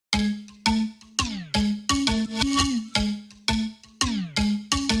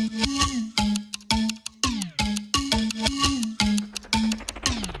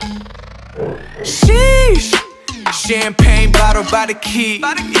Champagne bottle by the key.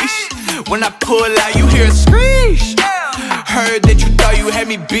 When I pull out, you hear a screech. Heard that you thought you had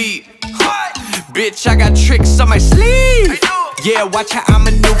me beat. Bitch, I got tricks on my sleeve. Yeah, watch how I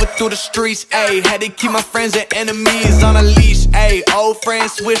maneuver through the streets. Ayy, had to keep my friends and enemies on a leash. Ayy, old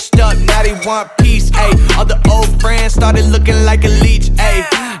friends switched up, now they want peace. Ayy, all the old friends started looking like a leech.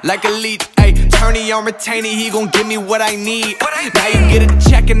 Ayy, like a leech. Ayy, Turney on retainer, he gon' give me what I need. Now you get a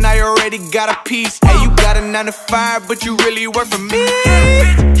check and I already got a piece. Ayy, you got a 9 to 5, but you really work for me.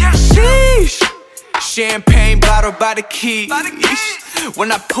 Sheesh. Champagne bottle by the key.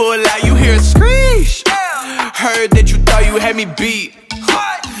 When I pull out, you hear a screech. Heard that you thought you had me beat.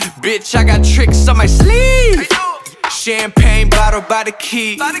 Bitch, I got tricks on my sleeve. Champagne bottle by the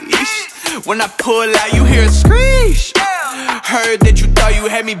key. When I pull out, you hear a screech. Heard that you thought you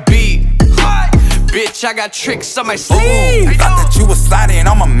had me beat. Bitch, I got tricks on my sleeve. Ooh, thought that you was sliding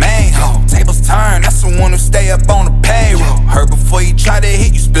on my main hoe. Tables turn, that's the one who stay up on the payroll. Heard before you try to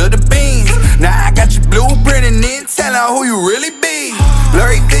hit, you spill the beans. Now I got your blueprint and then tell her who you really be.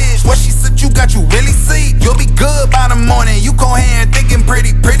 Blurry bitch, what she said you got, you really see. You'll be good by the morning, you go here thinking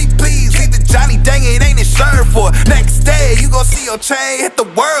pretty please. Leave the Johnny, dang it, ain't it shirt for. Next day, you gon' see your chain hit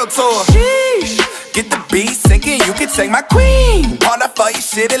the world tour. Sheesh. Get the beat sinking, you can take my queen. All that for your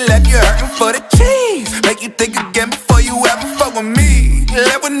shit and left you hurting for the cheese. Make you think again before you ever fuck with me.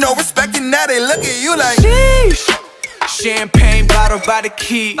 Left with no respect and now they look at you like Sheesh. Champagne bottle by the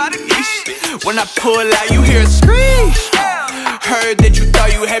key. When I pull out, you hear a screech. Heard that you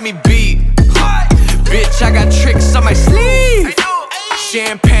thought you had me beat. Bitch, I got tricks on my sleeve.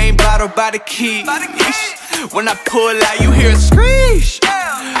 Champagne bottle by the key. When I pull out, you hear a screech.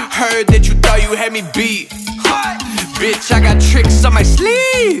 Heard that you thought you had me beat. Bitch, I got tricks on my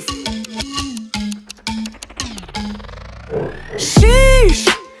sleeve. Sheesh.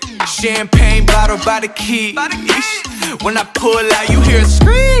 Champagne bottle by the key. When I pull out, you hear a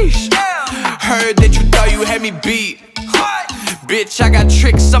screech. Heard that you thought you had me beat. Bitch, I got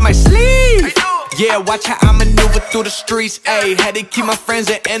tricks on my sleeve. Yeah, watch how I maneuver through the streets. Ayy, had to keep my friends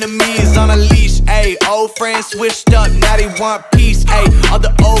and enemies on a leash. Ayy, old friends switched up, now they want peace. Ayy, all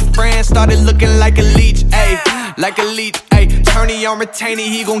the old friends started looking like a leech. Ayy, like a leech. Ayy, Turney on retainer,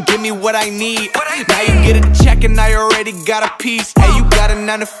 he gon' give me what I need. Now you get a check and I already got a piece. Ayy, you got a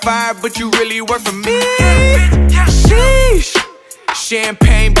 9 to 5, but you really work for me. Sheesh.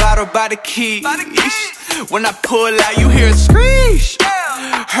 Champagne bottle by the key. When I pull out, you hear a screech.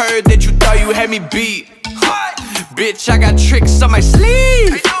 Heard that you thought you had me beat. Bitch, I got tricks on my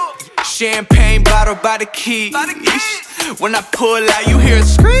sleeve. Champagne bottle by the key. When I pull out, you hear a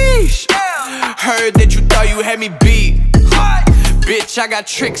screech. Heard that you thought you had me beat. Bitch, I got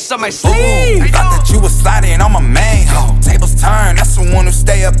tricks on my sleeve. Ooh, thought that you was sliding on my main hoe. Tables turn, that's the one who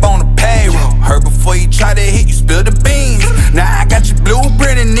stay up on the payroll. Heard before you try to hit, you spill the beans. Now I got your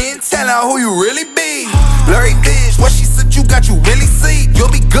blueprint and then tell her who you really be. Blurry bitch, what she said you got, you really see.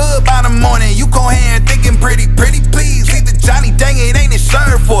 You'll be good by the morning, you go here thinking pretty please. Leave the Johnny, dang it, ain't it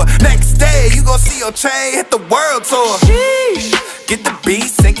shirt for. Next day, you gon' see your chain hit the world tour. Sheesh. Get the beat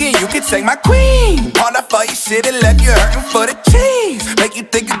sinking, you can take my queen. All that for your shit and left you hurting for the cheese. Make you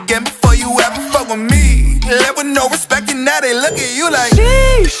think again before you ever fuck with me. Left with no respect and now they look at you like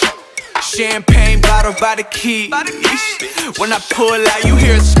Sheesh. Champagne bottle by the key. When I pull out, you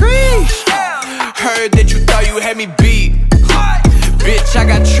hear a screech. Heard that you thought you had me beat. Bitch, I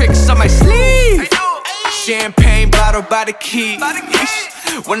got tricks on my sleeve. Champagne bottle by the key.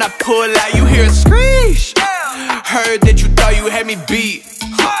 When I pull out, you hear a screech. Heard that you thought you had me beat.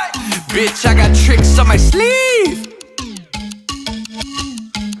 Bitch, I got tricks on my sleeve.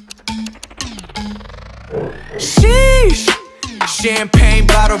 Sheesh. Champagne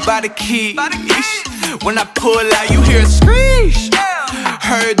bottle by the key. When I pull out, you hear a screech.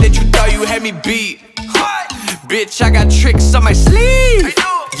 Heard that you thought you had me beat. Bitch, I got tricks on my sleeve.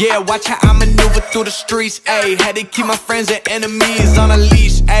 Yeah, watch how I maneuver through the streets. Ayy, had to keep my friends and enemies on a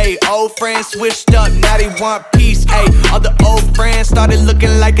leash. Ayy, old friends switched up, now they want peace. Ayy, all the old friends started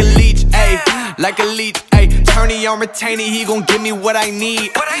looking like a leech. Ayy, like a leech. Ayy, Turney on retainer, he gon' give me what I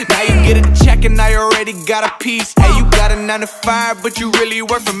need. Now you get a check and I already got a piece. Ayy, you got a 9 to 5, but you really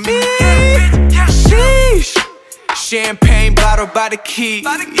work for me. Sheesh. Champagne bottle by the key.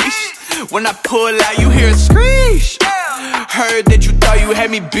 When I pull out, you hear a screech. Heard that you thought you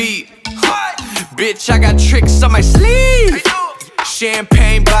had me beat. Bitch, I got tricks on my sleeve.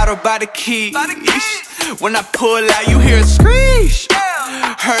 Champagne bottle by the key. When I pull out, you hear a screech.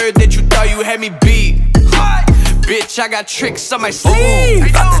 Heard that you thought you had me beat. Bitch, I got tricks on my sleeve. Ooh,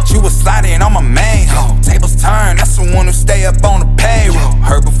 thought that you was sliding on my main hoe. Tables turn, that's the one who stay up on the payroll.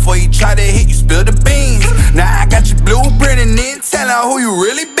 Heard before you try to hit, you spill the beans. Now I got your blueprint and then tell her who you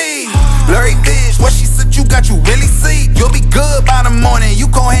really be. Blurry bitch, what she said you got, you really see. You'll be good by the morning, you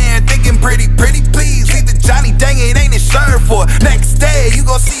go here and thinking pretty please. Leave the Johnny, dang it, ain't insured for. Next day, you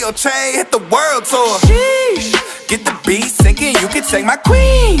gon' see your chain hit the world tour. Sheesh. Get the beat sinking, you can take my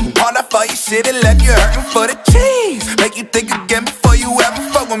queen. Pawned up for your shit and left you hurting for the cheese. Make you think again before you ever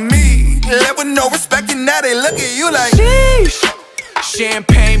fuck with me. Left with no respect and now they look at you like Sheesh.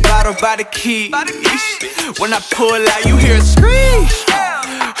 Champagne bottle by the key. When I pull out, you hear a screech.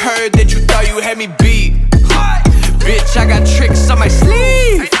 Heard that you thought you had me beat. Bitch, I got tricks on my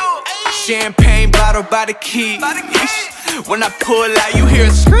sleeve. Champagne bottle by the key. When I pull out, you hear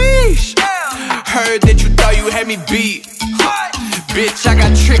a screech. Heard that you thought you had me beat. Bitch, I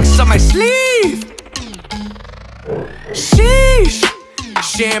got tricks on my sleeve. Sheesh.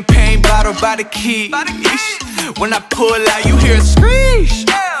 Champagne bottle by the key. When I pull out, you hear a screech.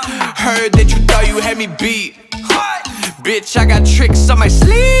 Heard that you thought you had me beat. Bitch, I got tricks on my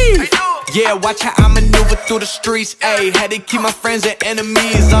sleeve. Yeah, watch how I maneuver through the streets, ayy. Had to keep my friends and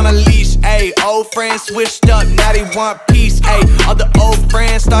enemies on a leash, ayy. Old friends switched up, now they want peace, ayy. All the old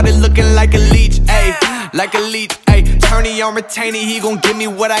friends started looking like a leech, ayy. Like a leech, ayy. Turney on retainer, he gon' give me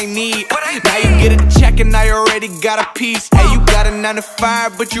what I need. Now you get a check and I already got a piece, ayy. You got a 9 to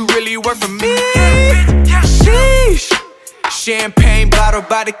 5, but you really work for me. Sheesh. Champagne bottle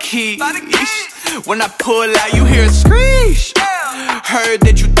by the key. When I pull out, you hear a screech. Heard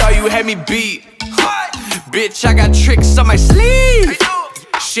that you thought you had me beat. Bitch, I got tricks on my sleeve.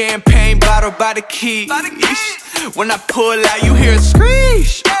 Champagne bottle by the key. When I pull out, you hear a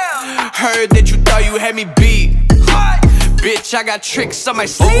screech. Heard that you thought you had me beat. Bitch, I got tricks on my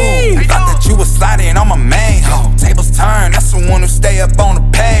sleeve. Ooh, thought that you was sliding on my main hoe. Tables turn, that's the one who stay up on the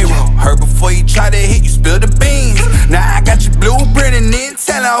payroll. Heard before you try to hit, you spill the beans. Now I got your blueprint and then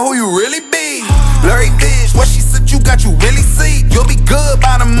tell her who you really be. Blurry bitch, what she said you got, you really see. You'll be good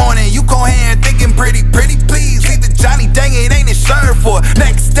by the morning, you go here and thinking pretty please. Leave the Johnny, dang it, ain't insured for.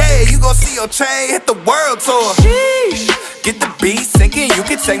 Next day, you gon' see your chain hit the world tour. Sheesh. Get the beat sinking, you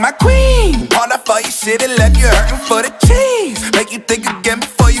can take my queen. Pawned up for your shit and left you hurting for the cheese. Make you think again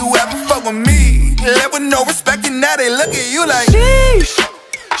before you ever fuck with me. Left with no respect and now they look at you like Sheesh.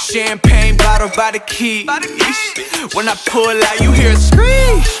 Champagne bottle by the key. When I pull out, you hear a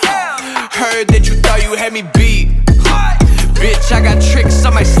screech. Heard that you thought you had me beat. Bitch, I got tricks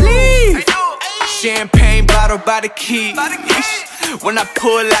on my sleeve. Champagne bottle by the key. When I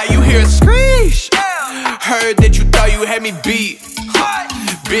pull out, you hear a screech. Heard that you thought you had me beat.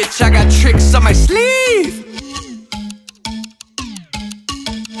 Bitch, I got tricks on my sleeve.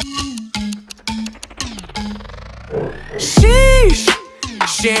 Sheesh.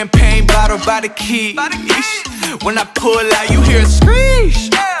 Champagne bottle by the key. When I pull out, you hear a screech.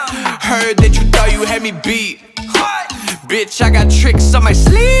 Heard that you thought you had me beat. Bitch, I got tricks on my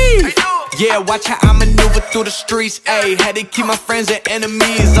sleeve. Yeah, watch how I maneuver through the streets, ayy. Had to keep my friends and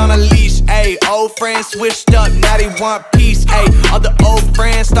enemies on a leash, ayy. Old friends switched up, now they want peace, ayy. All the old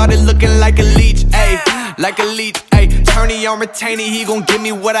friends started looking like a leech, ayy. Like a leech, ayy. Turney on retainer, he gon' give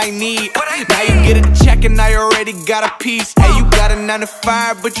me what I need. Now you get a check and I already got a piece, ayy. You got a 9 to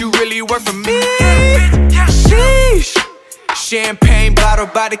 5, but you really work for me. Sheesh. Champagne bottle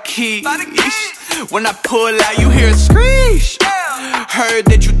by the key. When I pull out, you hear a screech. Heard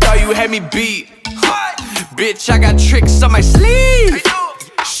that you thought you had me beat. Bitch, I got tricks on my sleeve.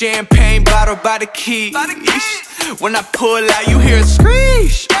 Champagne bottle by the key. When I pull out, you hear a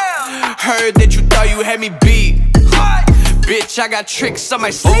screech. Heard that you thought you had me beat. Bitch, I got tricks on my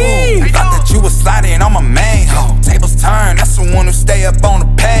sleeve. Ooh, thought that you was sliding on my main hoe. Tables turn, that's the one who stay up on the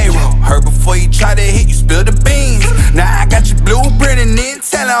payroll. Heard before you try to hit, you spill the beans. Now I got your blueprint and then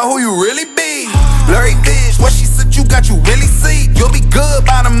tell her who you really be. Blurry bitch, what she said you got, you really see. You'll be good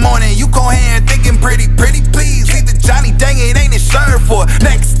by the morning, you go here and thinking pretty please. Leave the Johnny, dang it, ain't insured for.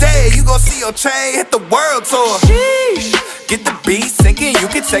 Next day, you gon' see your chain hit the world tour. Sheesh. Get the beat sinking, you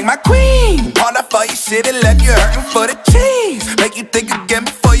can take my queen. Pawned up for your shit and left you hurting for the cheese. Make you think again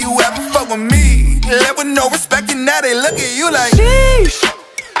before you ever fuck with me. Left with no respect and now they look at you like Sheesh.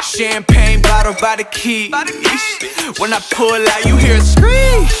 Champagne bottle by the key. When I pull out, you hear a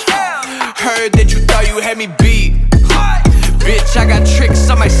screech. Heard that you thought you had me beat. Bitch, I got tricks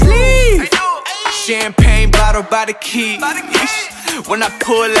on my sleeve. Champagne bottle by the key. When I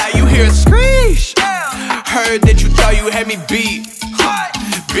pull out, you hear a screech. Heard that you thought you had me beat.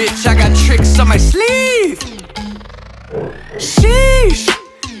 Bitch, I got tricks on my sleeve. Sheesh.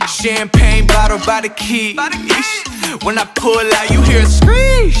 Champagne bottle by the key. When I pull out, you hear a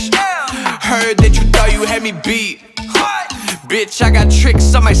screech. Heard that you thought you had me beat. Bitch, I got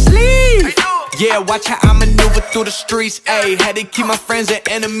tricks on my sleeve. Yeah, watch how I maneuver through the streets, ayy. Had to keep my friends and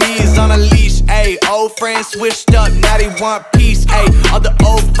enemies on a leash, ayy. Old friends switched up, now they want peace, ayy. All the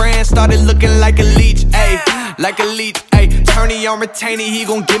old friends started looking like a leech, ayy. Like a leech, ayy. Turney on retainer, he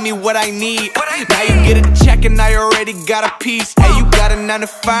gon' give me what I need. Now you get a check and I already got a piece, ayy. You got a 9 to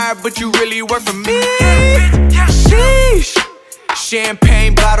 5, but you really work for me. Sheesh.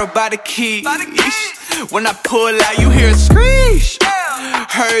 Champagne bottle by the key. When I pull out, you hear a screech.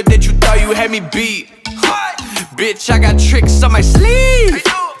 Heard that you thought you had me beat. Bitch, I got tricks on my sleeve.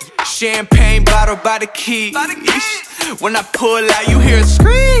 Champagne bottle by the key. When I pull out, you hear a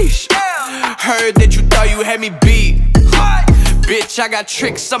screech. Heard that you thought you had me beat. Bitch, I got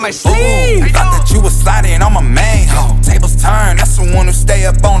tricks on my sleeve. Thought that you was sliding on my main hoe. Tables turn, that's the one who stay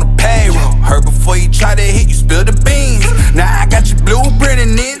up on the payroll. Heard before you try to hit, you spill the beans. Now I got your blueprint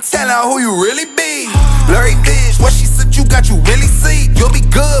and then tell her who you really be. Blurry fish, what she said you got, you really see. You'll be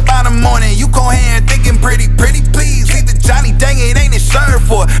good by the morning, you go here and thinking pretty please. Leave the Johnny, dang it, ain't insured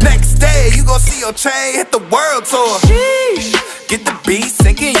for. Next day, you gon' see your chain hit the world tour. Sheesh. Get the beat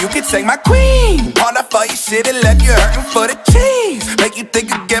sinking, you can take my queen. Pawned up all your shit and left you hurting for the cheese. Make you think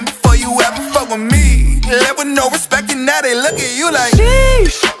again before you ever fuck with me. Left with no respect and now they look at you like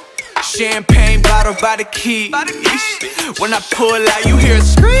Sheesh. Champagne bottle by the key. When I pull out, you hear a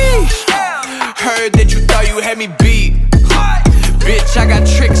screech. Heard that you thought you had me beat. Bitch, I got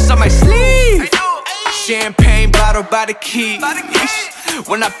tricks on my sleeve. Champagne bottle by the key.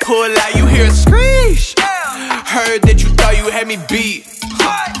 When I pull out, you hear a screech. Heard that you thought you had me beat.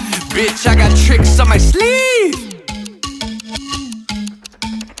 Bitch, I got tricks on my sleeve.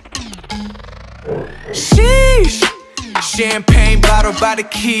 Sheesh. Champagne bottle by the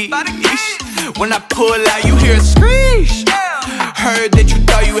key. When I pull out, you hear a screech. Heard that you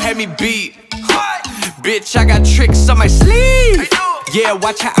thought you had me beat. Bitch, I got tricks on my sleeve. Yeah,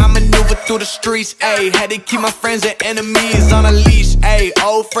 watch how I maneuver through the streets, ayy. Had to keep my friends and enemies on a leash, ayy.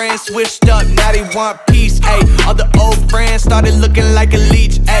 Old friends switched up, now they want peace, ayy. All the old friends started looking like a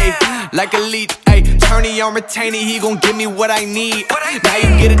leech, ayy. Like a leech, ayy. Turney on retainer, he gon' give me what I need. Now you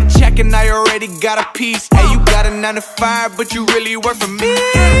get a check and I already got a piece, ayy. You got a 9 to 5, but you really work for me.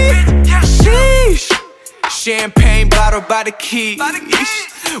 Sheesh. Champagne bottle by the key.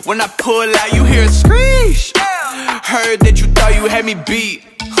 When I pull out, you hear a screech. Heard that you thought you had me beat.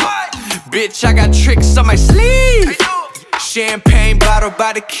 Bitch, I got tricks on my sleeve. Champagne bottle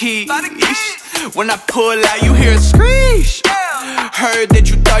by the key. When I pull out, you hear a screech. Heard that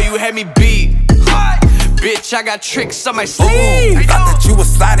you thought you had me beat. Bitch, I got tricks on my sleeve. Thought that you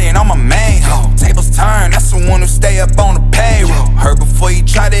was sliding on my main hoe. Tables turn, that's the one who stay up on the payroll. Heard before you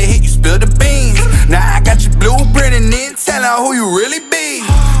try to hit, you spill the beans. Now I got your blueprint and then tell her who you really be.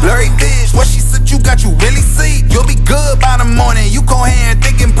 Blurry fish, what she said you got, you really see. You'll be good by the morning, you go here and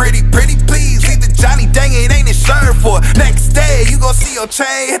thinking pretty please. Leave the Johnny, dang it, ain't insured for. Next day, you gon' see your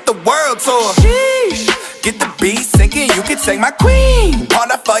chain hit the world tour. Sheesh. Get the beat sinking, you can take my queen.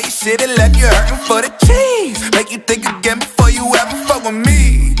 Pawned up all your shit and left you hurting for the cheese. Make you think again before you ever fuck with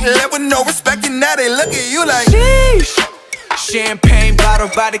me. Left with no respect and now they look at you like Sheesh. Champagne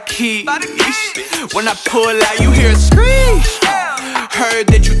bottle by the key. When I pull out, you hear a screech. Heard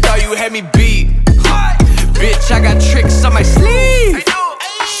that you thought you had me beat. Bitch, I got tricks on my sleeve.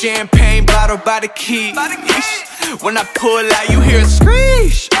 Champagne bottle by the key. When I pull out, you hear a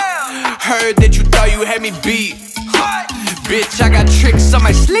screech. Heard that you thought you had me beat. Bitch, I got tricks on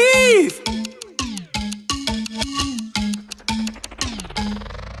my sleeve.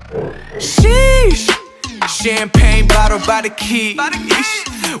 Sheesh. Champagne bottle by the key.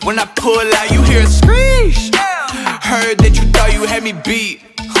 When I pull out, you hear a screech. Heard that you thought you had me beat.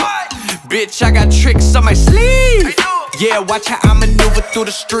 Bitch, I got tricks on my sleeve. Yeah, watch how I maneuver through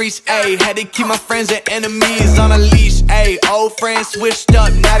the streets, ayy. Had to keep my friends and enemies on a leash, ayy. Old friends switched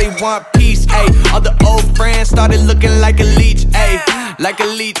up, now they want peace, ayy. All the old friends started looking like a leech, ayy. Like a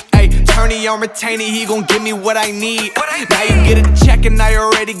leech, ayy. Turney on retainer, he gon' give me what I need. Now you get a check and I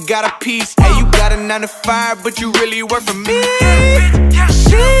already got a piece, ayy. You got a 9 to 5, but you really work for me.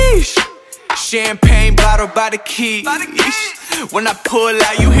 Sheesh. Champagne bottle by the key. When I pull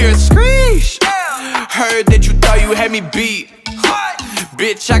out, you hear a screech. Heard that you thought you had me beat.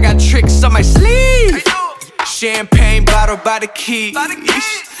 Bitch, I got tricks on my sleeve. Champagne bottle by the key.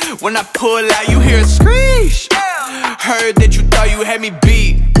 When I pull out, you hear a screech. Heard that you thought you had me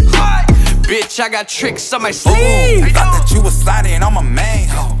beat. Bitch, I got tricks on my sleeve. Thought that you was sliding on my main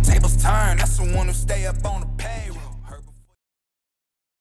hoe. Tables turn, that's the one who stay up on the